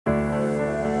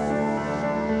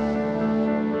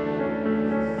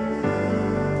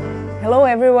Hello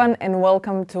everyone and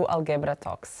welcome to Algebra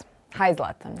Talks. Hi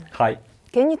Zlatan. Hi.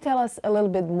 Can you tell us a little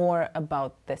bit more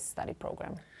about this study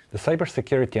program? The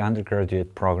Cybersecurity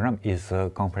undergraduate program is a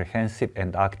comprehensive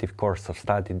and active course of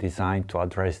study designed to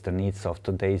address the needs of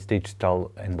today's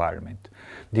digital environment.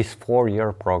 This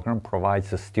four-year program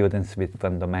provides the students with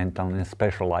fundamental and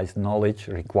specialized knowledge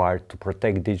required to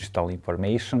protect digital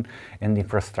information and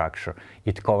infrastructure.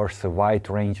 It covers a wide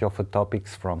range of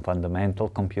topics from fundamental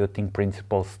computing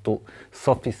principles to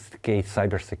sophisticated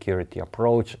cybersecurity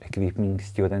approach, equipping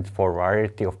students for a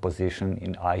variety of positions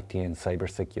in IT and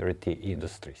cybersecurity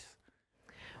industries.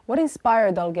 What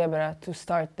inspired Algebra to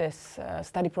start this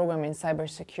study program in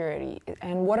cybersecurity,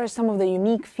 and what are some of the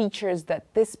unique features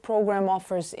that this program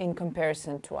offers in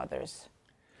comparison to others?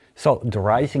 So, the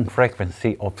rising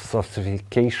frequency of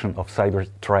sophistication of cyber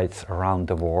threats around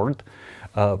the world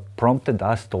prompted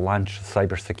us to launch a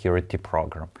cybersecurity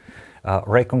program.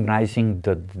 Recognizing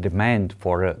the demand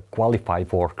for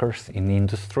qualified workers in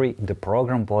industry, the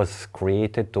program was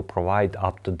created to provide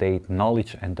up-to-date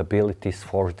knowledge and abilities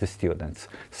for the students.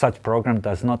 Such program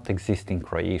does not exist in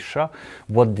Croatia.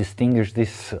 What distinguishes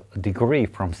this degree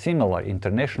from similar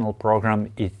international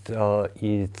program is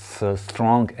its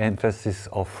strong emphasis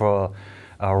of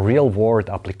real-world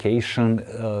application,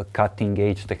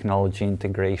 cutting-edge technology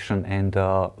integration, and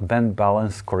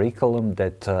well-balanced curriculum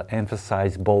that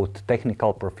emphasize both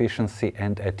technical proficiency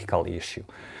and ethical issue.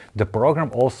 The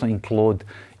program also includes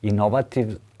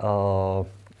innovative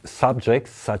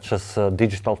subjects such as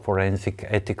digital forensic,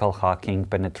 ethical hacking,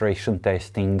 penetration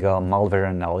testing, malware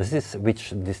analysis,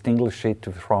 which distinguish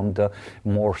it from the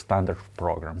more standard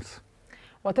programs.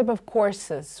 What type of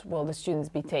courses will the students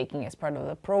be taking as part of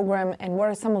the program, and what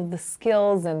are some of the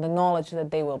skills and the knowledge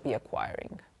that they will be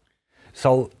acquiring?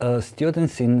 So,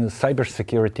 students in the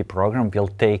cybersecurity program will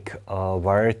take a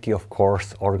variety of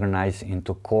courses organized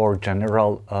into core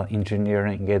general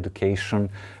engineering education,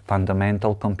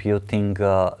 fundamental computing,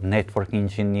 network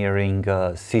engineering,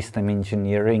 system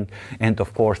engineering, and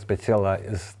of course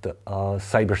specialized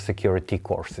cybersecurity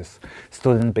courses.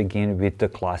 Students begin with the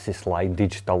classes like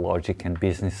digital logic and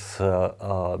business,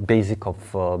 basic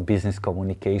of business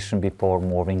communication before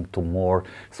moving to more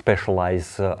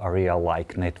specialized area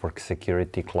like network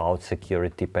security, cloud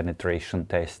security, penetration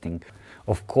testing.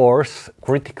 Of course,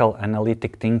 critical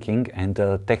analytic thinking and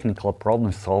technical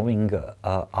problem solving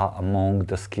are among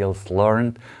the skills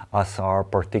learned, as are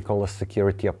particular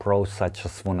security approach such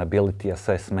as vulnerability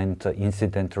assessment,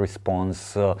 incident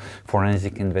response,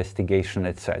 forensic investigation,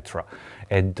 etc.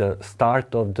 At the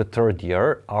start of the third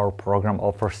year, our program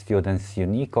offers students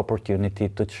unique opportunity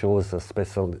to choose a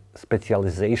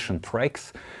specialization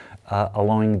tracks,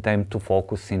 allowing them to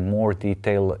focus in more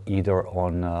detail either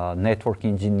on network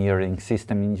engineering,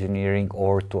 system engineering,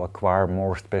 or to acquire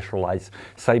more specialized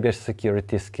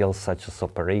cybersecurity skills such as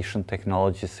operation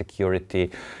technology,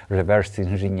 security, reverse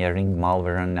engineering,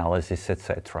 malware analysis,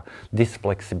 etc. This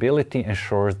flexibility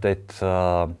ensures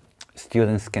that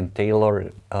students can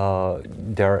tailor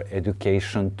their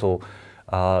education to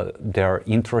their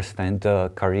interest and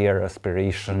career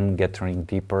aspiration, gathering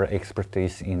deeper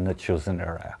expertise in the chosen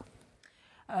area.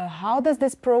 How does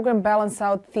this program balance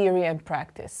out theory and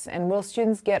practice? And will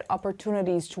students get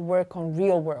opportunities to work on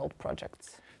real-world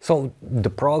projects? So the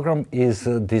program is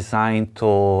designed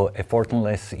to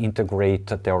effortlessly integrate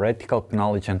theoretical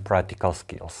knowledge and practical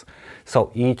skills.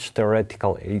 So each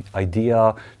theoretical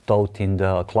idea taught in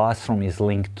the classroom is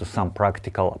linked to some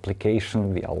practical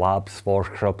application via labs,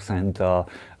 workshops, and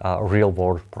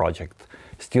real-world projects.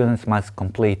 Students must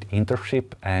complete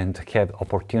internship and have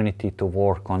opportunity to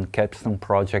work on capstone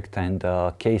project and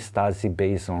case study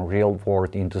based on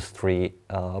real-world industry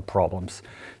problems.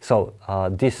 So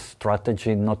this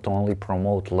strategy not only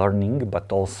promotes learning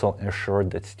but also ensure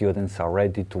that students are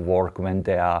ready to work when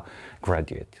they are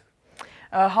graduate.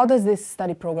 How does this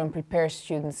study program prepare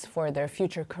students for their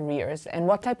future careers, and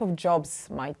what type of jobs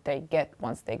might they get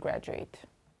once they graduate?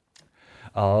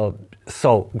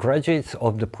 So graduates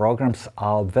of the programs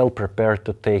are well prepared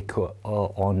to take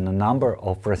on a number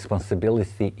of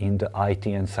responsibilities in the IT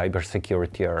and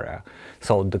cybersecurity area.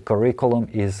 So the curriculum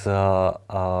is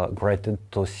graded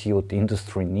to suit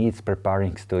industry needs,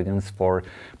 preparing students for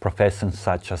professions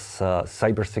such as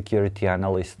cybersecurity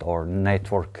analyst or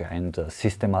network and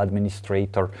system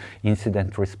administrator,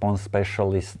 incident response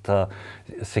specialist,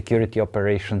 security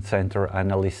operations center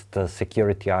analyst,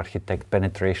 security architect,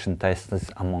 penetration testers,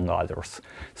 among others.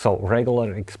 So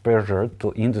regular exposure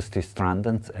to industry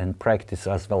standards and practice,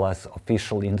 as well as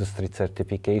official industry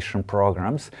certification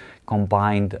programs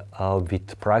combined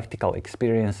with practical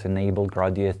experience, enable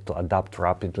graduates to adapt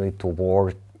rapidly to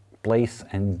place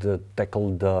and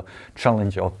tackle the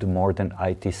challenge of the modern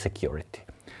IT security.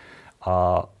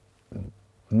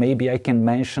 Maybe I can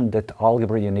mention that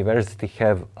Algebra University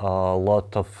have a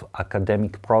lot of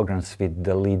academic programs with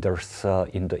the leaders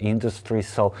in the industry.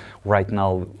 So right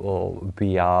now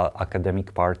we are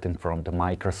academic partner from the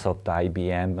Microsoft,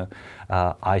 IBM,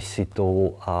 IC2,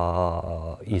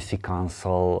 EC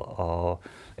Council,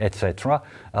 etc.,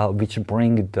 which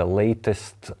bring the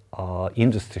latest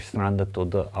industry standard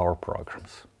to our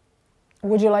programs.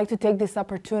 Would you like to take this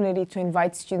opportunity to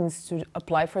invite students to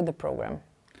apply for the program?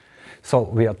 So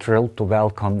we are thrilled to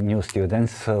welcome new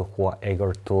students who are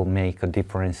eager to make a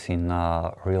difference in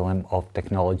the realm of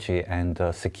technology and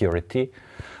security.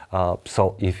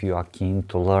 So if you are keen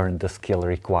to learn the skill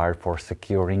required for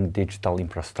securing digital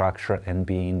infrastructure and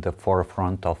be in the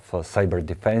forefront of cyber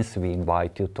defense, we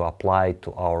invite you to apply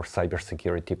to our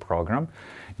cybersecurity program.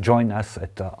 Join us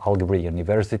at Algebra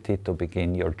University to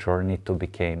begin your journey to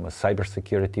become a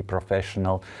cybersecurity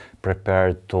professional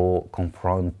prepared to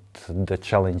confront the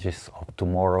challenges of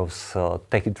tomorrow's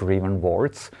tech-driven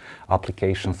worlds.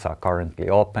 Applications are currently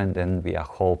open, and we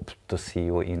hope to see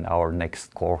you in our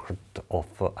next cohort of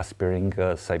aspiring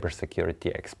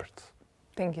cybersecurity experts.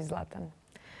 Thank you, Zlatan.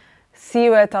 See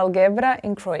you at Algebra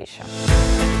in Croatia.